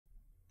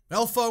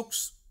Well,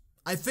 folks,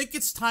 I think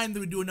it's time that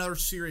we do another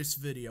serious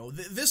video.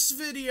 This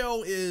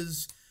video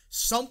is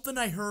something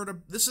I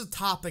heard. This is a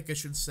topic, I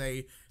should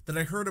say, that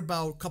I heard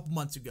about a couple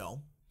months ago.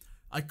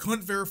 I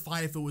couldn't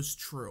verify if it was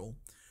true.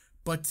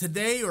 But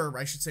today, or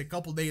I should say a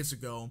couple days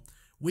ago,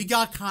 we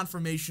got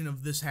confirmation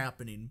of this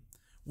happening.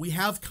 We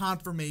have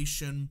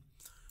confirmation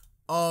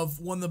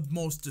of one of the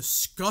most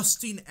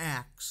disgusting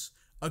acts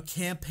a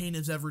campaign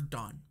has ever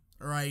done.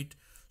 Alright?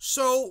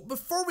 So,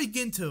 before we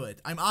get into it,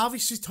 I'm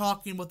obviously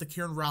talking about the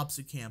Karrin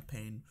Robson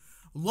campaign.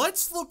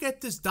 Let's look at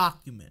this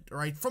document,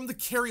 alright, from the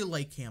Kari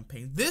Lake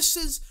campaign. This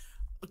is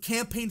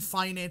campaign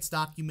finance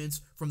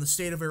documents from the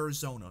state of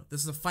Arizona.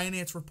 This is a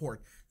finance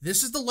report.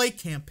 This is the Lake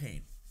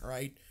campaign,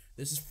 alright?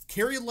 This is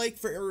Kari Lake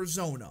for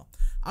Arizona.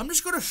 I'm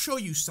just going to show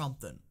you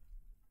something.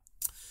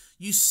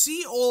 You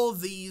see all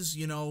of these,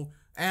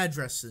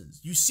 addresses.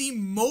 You see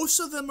most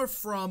of them are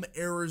from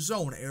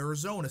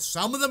Arizona.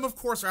 Some of them, of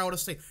course, are out of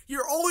state.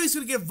 You're always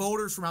going to get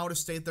voters from out of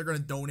state. They're going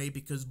to donate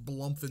because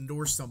Blumph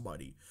endorsed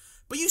somebody.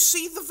 But you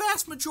see the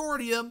vast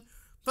majority of them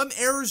from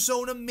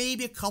Arizona,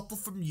 maybe a couple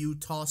from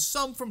Utah,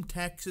 some from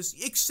Texas,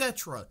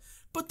 etc.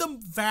 But the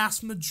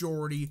vast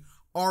majority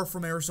are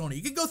from Arizona.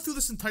 You can go through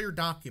this entire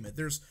document.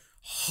 There's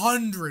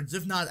hundreds,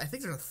 if not, I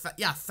think there's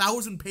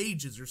 1,000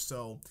 pages or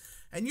so.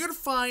 And you're going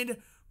to find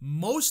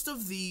most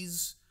of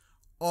these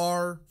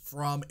are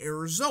from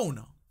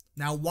Arizona.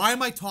 Now, why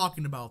am I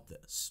talking about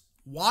this?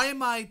 Why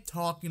am I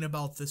talking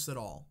about this at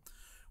all?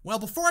 Well,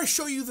 before I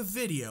show you the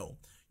video,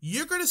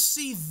 you're going to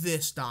see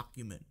this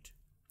document.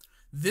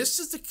 This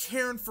is the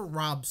Karrin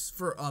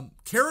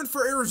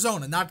for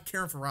Arizona, not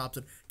Karrin for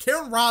Robson.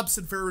 Karrin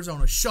Robson for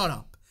Arizona. Shut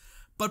up.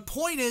 But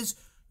point is,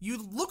 you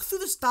look through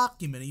this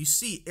document and you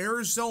see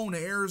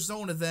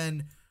Arizona,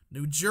 then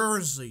New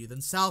Jersey, then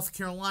South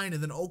Carolina,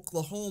 then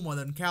Oklahoma,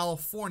 then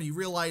California. You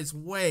realize,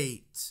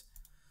 wait,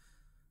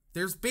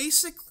 there's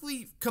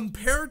basically,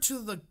 compared to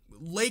the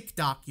Lake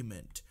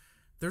document,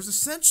 there's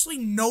essentially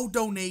no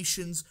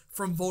donations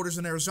from voters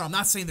in Arizona. I'm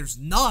not saying there's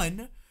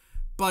none,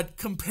 but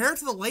compared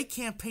to the Lake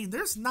campaign,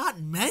 there's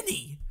not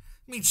many.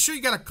 I mean, sure,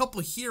 you got a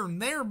couple here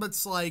and there, but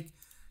it's like,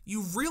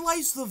 you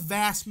realize the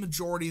vast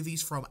majority of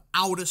these from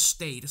out of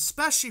state,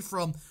 especially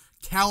from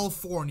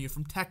California,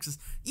 from Texas,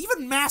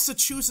 even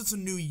Massachusetts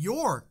and New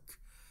York.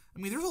 I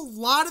mean, there's a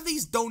lot of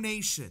these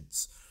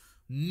donations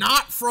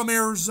not from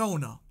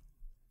Arizona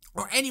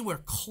or anywhere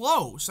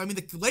close. I mean,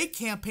 the Lake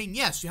campaign,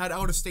 yes, you had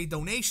out-of-state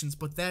donations,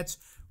 but that's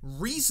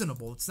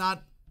reasonable. It's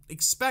not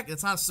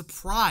it's not a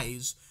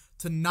surprise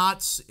to not,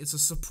 it's a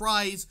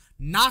surprise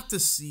not to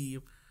see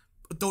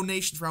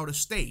donations from out of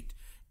state.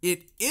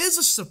 It is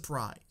a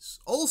surprise,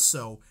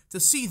 also, to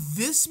see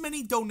this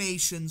many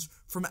donations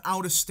from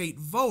out-of-state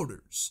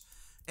voters.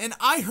 And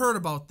I heard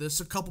about this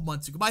a couple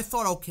months ago, but I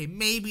thought, okay,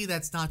 maybe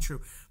that's not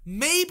true.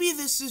 Maybe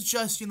this is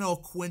just, a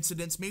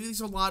coincidence. Maybe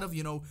there's a lot of,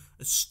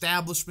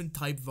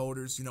 establishment-type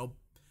voters,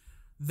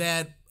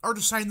 that are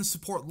deciding to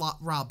support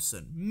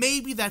Robson.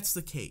 Maybe that's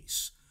the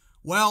case.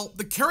 Well,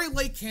 the Kari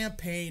Lake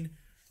campaign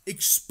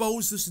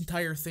exposed this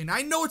entire thing.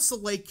 I know it's the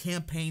Lake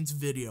campaign's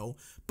video,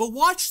 but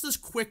watch this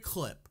quick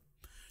clip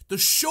to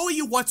show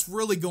you what's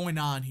really going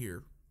on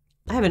here.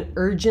 I have an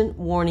urgent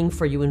warning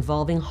for you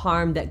involving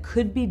harm that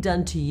could be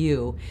done to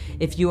you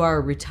if you are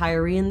a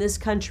retiree in this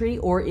country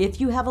or if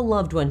you have a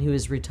loved one who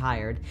is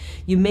retired.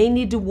 You may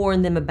need to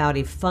warn them about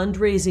a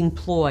fundraising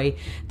ploy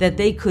that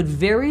they could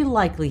very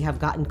likely have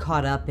gotten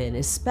caught up in,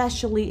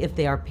 especially if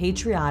they are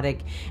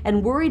patriotic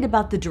and worried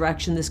about the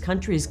direction this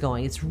country is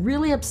going. It's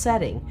really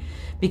upsetting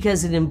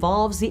because it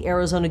involves the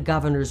Arizona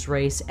governor's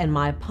race and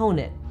my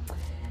opponent.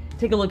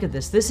 Take a look at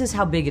this. This is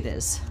how big it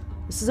is.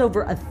 This is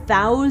over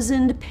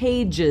 1,000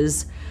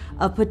 pages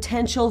of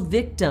potential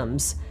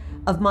victims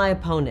of my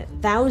opponent.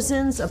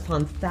 Thousands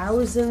upon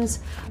thousands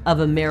of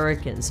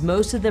Americans,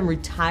 most of them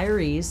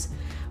retirees,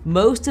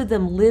 most of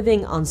them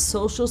living on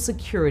Social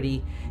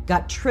Security,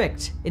 got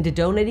tricked into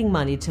donating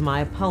money to my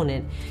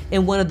opponent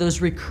in one of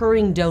those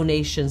recurring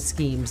donation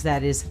schemes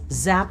that is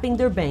zapping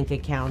their bank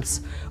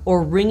accounts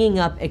or ringing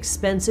up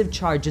expensive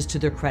charges to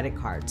their credit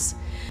cards.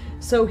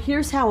 So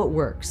here's how it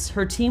works.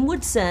 Her team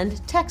would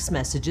send text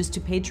messages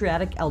to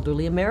patriotic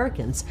elderly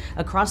Americans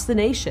across the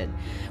nation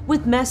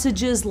with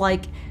messages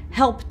like,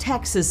 help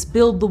Texas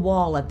build the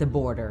wall at the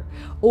border,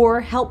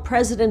 or help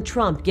President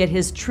Trump get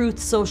his Truth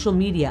social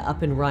media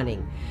up and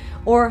running,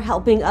 or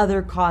helping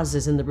other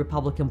causes in the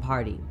Republican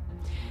Party.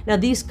 Now,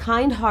 these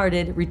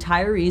kind-hearted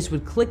retirees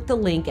would click the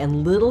link,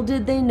 and little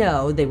did they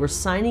know they were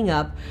signing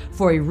up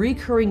for a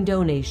recurring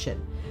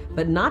donation,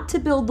 but not to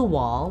build the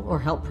wall or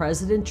help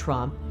President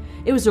Trump.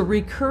 It was a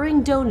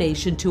recurring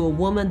donation to a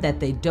woman that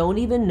they don't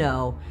even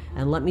know,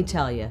 and let me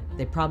tell you,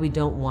 they probably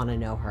don't want to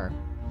know her.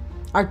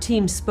 Our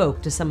team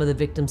spoke to some of the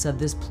victims of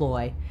this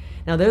ploy.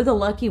 Now, they're the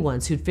lucky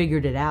ones who'd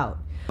figured it out.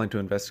 To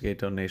investigate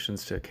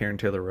donations to Karrin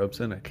Taylor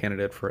Robson, a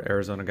candidate for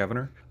Arizona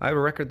governor. I have a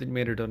record that you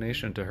made a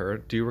donation to her.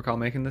 Do you recall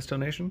making this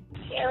donation?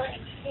 Karrin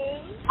who?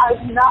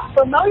 I'm not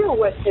familiar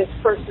with this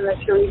person that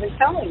you're even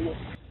telling me.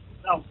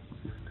 No,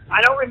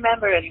 I don't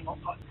remember anymore.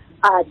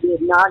 I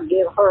did not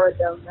give her a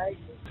donation.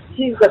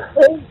 She's a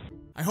pig.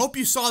 I hope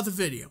you saw the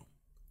video.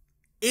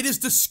 It is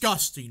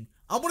disgusting.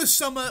 I'm going to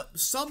sum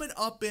it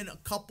up in a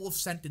couple of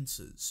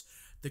sentences.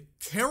 The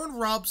Karrin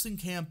Robson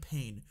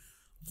campaign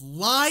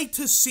lied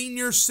to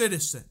senior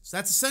citizens.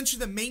 That's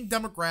essentially the main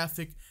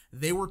demographic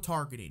they were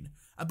targeting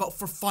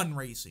for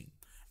fundraising.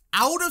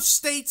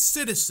 Out-of-state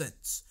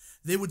citizens.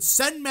 They would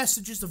send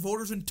messages to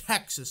voters in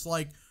Texas,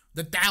 like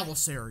the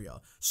Dallas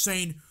area,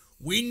 saying,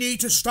 "We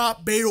need to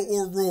stop Beto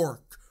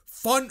O'Rourke.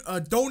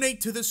 Donate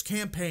to this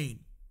campaign."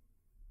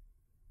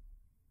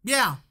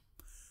 Yeah.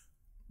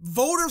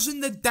 Voters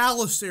in the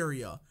Dallas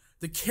area,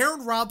 the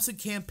Karrin Robson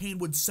campaign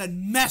would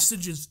send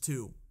messages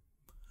to,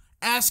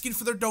 asking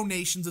for their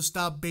donations to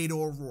stop Beto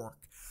O'Rourke.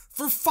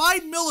 For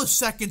 5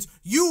 milliseconds,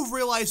 you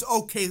realize,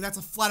 okay, that's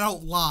a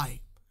flat-out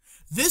lie.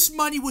 This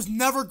money was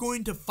never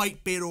going to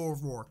fight Beto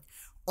O'Rourke.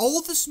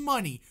 All this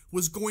money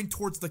was going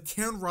towards the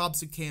Karrin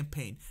Robson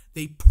campaign.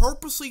 They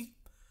purposely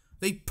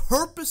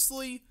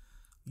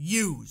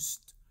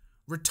used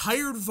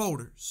retired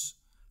voters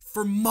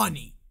for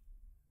money.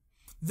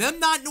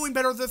 Them not knowing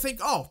better, they think,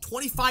 oh,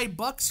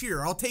 $25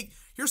 here.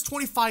 Here's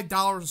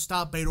 $25 to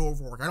stop Beto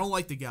O'Rourke. I don't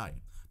like the guy.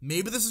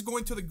 Maybe this is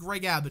going to the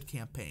Greg Abbott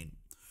campaign.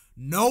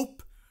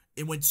 Nope.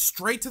 It went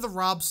straight to the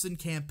Robson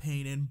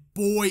campaign, and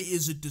boy,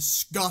 is it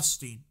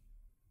disgusting.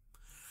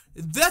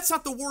 That's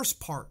not the worst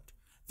part.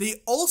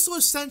 They also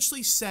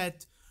essentially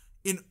set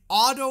an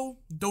auto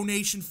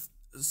donation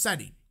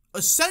setting.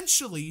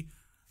 Essentially,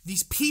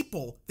 these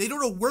people, they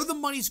don't know where the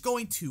money's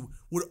going to,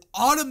 would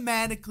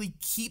automatically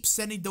keep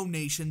sending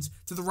donations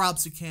to the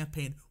Robson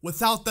campaign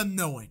without them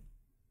knowing.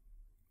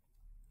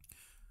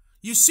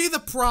 You see the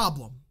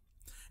problem.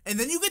 And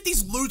then you get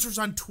these losers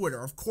on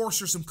Twitter. Of course,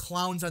 there's some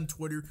clowns on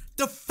Twitter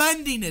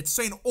defending it,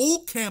 saying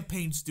old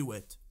campaigns do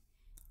it.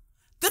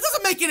 That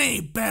doesn't make it any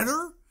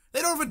better.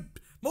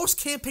 Most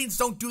campaigns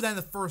don't do that in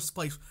the first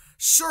place.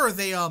 Sure,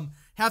 they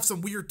have some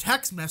weird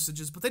text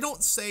messages, but they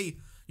don't say,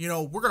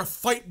 we're going to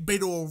fight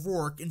Beto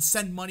O'Rourke and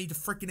send money to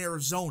frickin'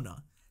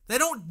 Arizona. They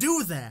don't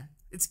do that.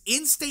 It's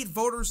in-state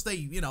voters,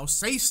 they,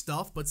 say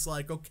stuff, but it's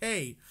like,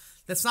 okay,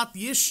 that's not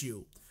the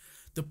issue.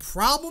 The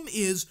problem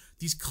is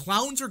these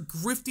clowns are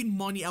grifting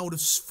money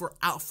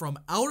from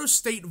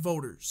out-of-state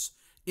voters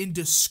in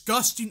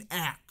disgusting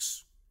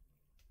acts.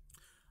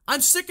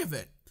 I'm sick of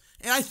it.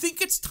 And I think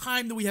it's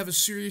time that we have a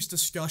serious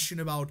discussion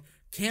about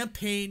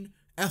campaign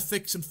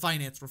ethics and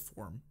finance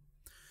reform.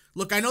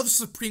 Look, I know the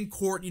Supreme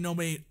Court,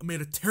 made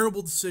a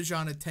terrible decision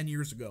on it 10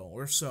 years ago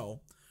or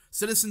so.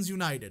 Citizens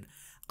United.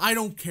 I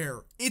don't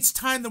care. It's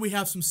time that we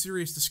have some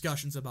serious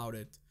discussions about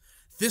it.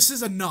 This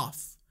is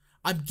enough.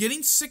 I'm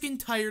getting sick and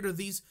tired of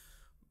these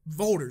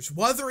voters.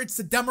 Whether it's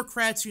the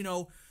Democrats,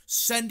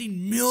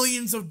 sending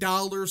millions of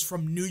dollars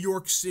from New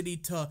York City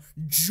to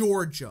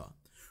Georgia.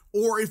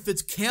 Or if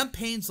it's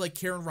campaigns like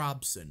Karrin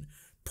Robson,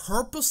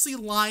 purposely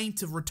lying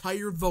to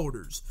retired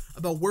voters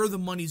about where the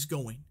money's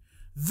going.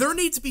 There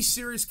needs to be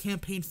serious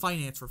campaign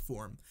finance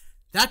reform.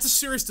 That's a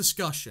serious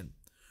discussion.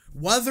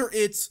 Whether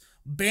it's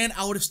ban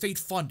out-of-state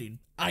funding,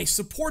 I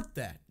support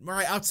that.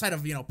 Right, outside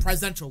of,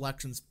 presidential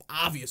elections,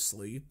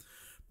 obviously.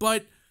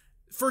 But,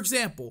 for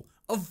example,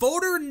 a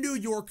voter in New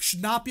York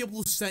should not be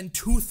able to send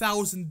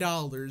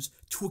 $2,000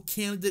 to a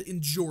candidate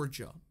in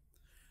Georgia.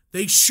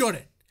 They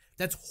shouldn't.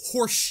 That's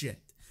horseshit.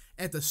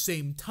 At the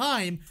same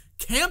time,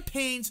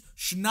 campaigns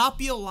should not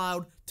be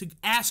allowed to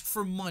ask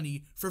for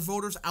money for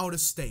voters out of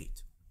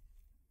state.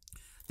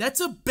 That's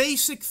a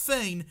basic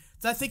thing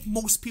that I think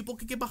most people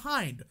can get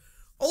behind.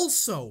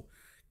 Also,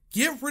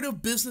 get rid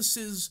of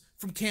businesses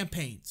from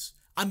campaigns.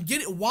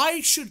 Why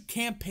should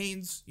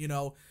campaigns,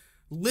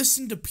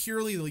 listen to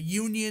purely the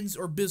unions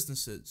or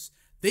businesses?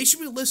 They should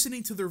be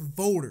listening to their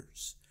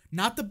voters,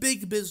 not the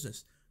big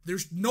business.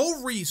 There's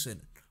no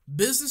reason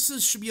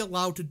businesses should be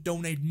allowed to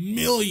donate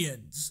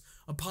millions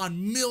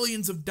upon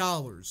millions of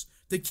dollars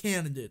to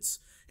candidates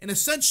and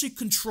essentially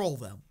control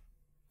them.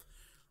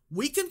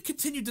 We can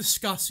continue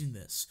discussing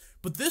this,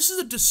 but this is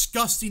a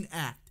disgusting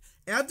act,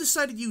 and I've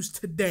decided to use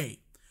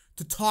today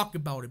to talk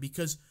about it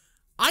because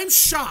I'm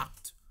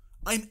shocked.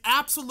 I'm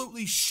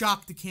absolutely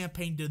shocked the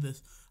campaign did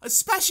this,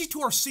 especially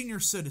to our senior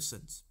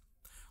citizens.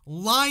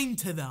 Lying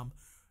to them,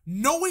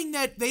 knowing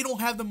that they don't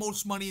have the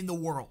most money in the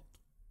world.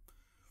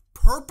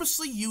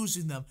 Purposely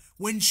using them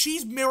when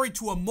she's married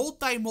to a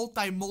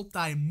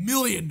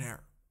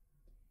multi-millionaire.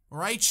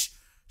 Right?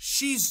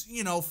 She's,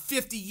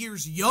 50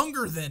 years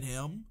younger than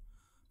him.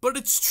 But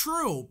it's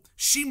true.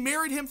 She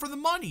married him for the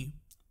money.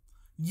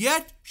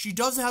 Yet, she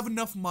doesn't have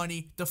enough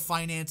money to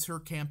finance her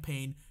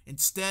campaign.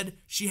 Instead,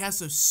 she has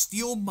to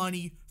steal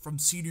money from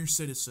senior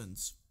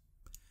citizens.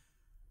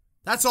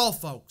 That's all,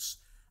 folks.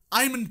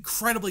 I'm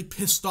incredibly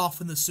pissed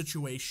off in this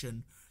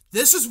situation.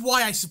 This is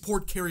why I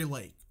support Kari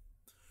Lake.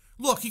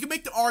 Look, you can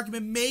make the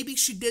argument maybe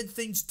she did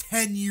things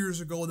 10 years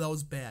ago that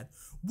was bad.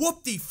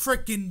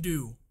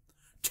 Whoop-de-frickin-do.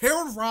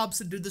 Karrin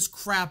Robson did this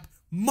crap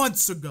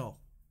months ago.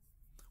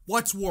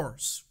 What's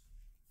worse?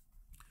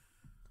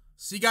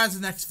 See you guys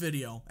in the next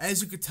video.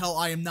 As you can tell,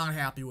 I am not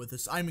happy with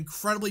this. I'm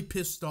incredibly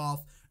pissed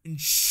off and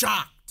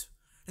shocked.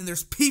 And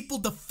there's people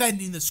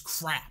defending this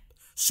crap,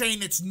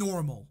 saying it's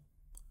normal.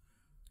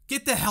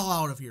 Get the hell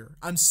out of here.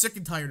 I'm sick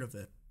and tired of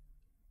it.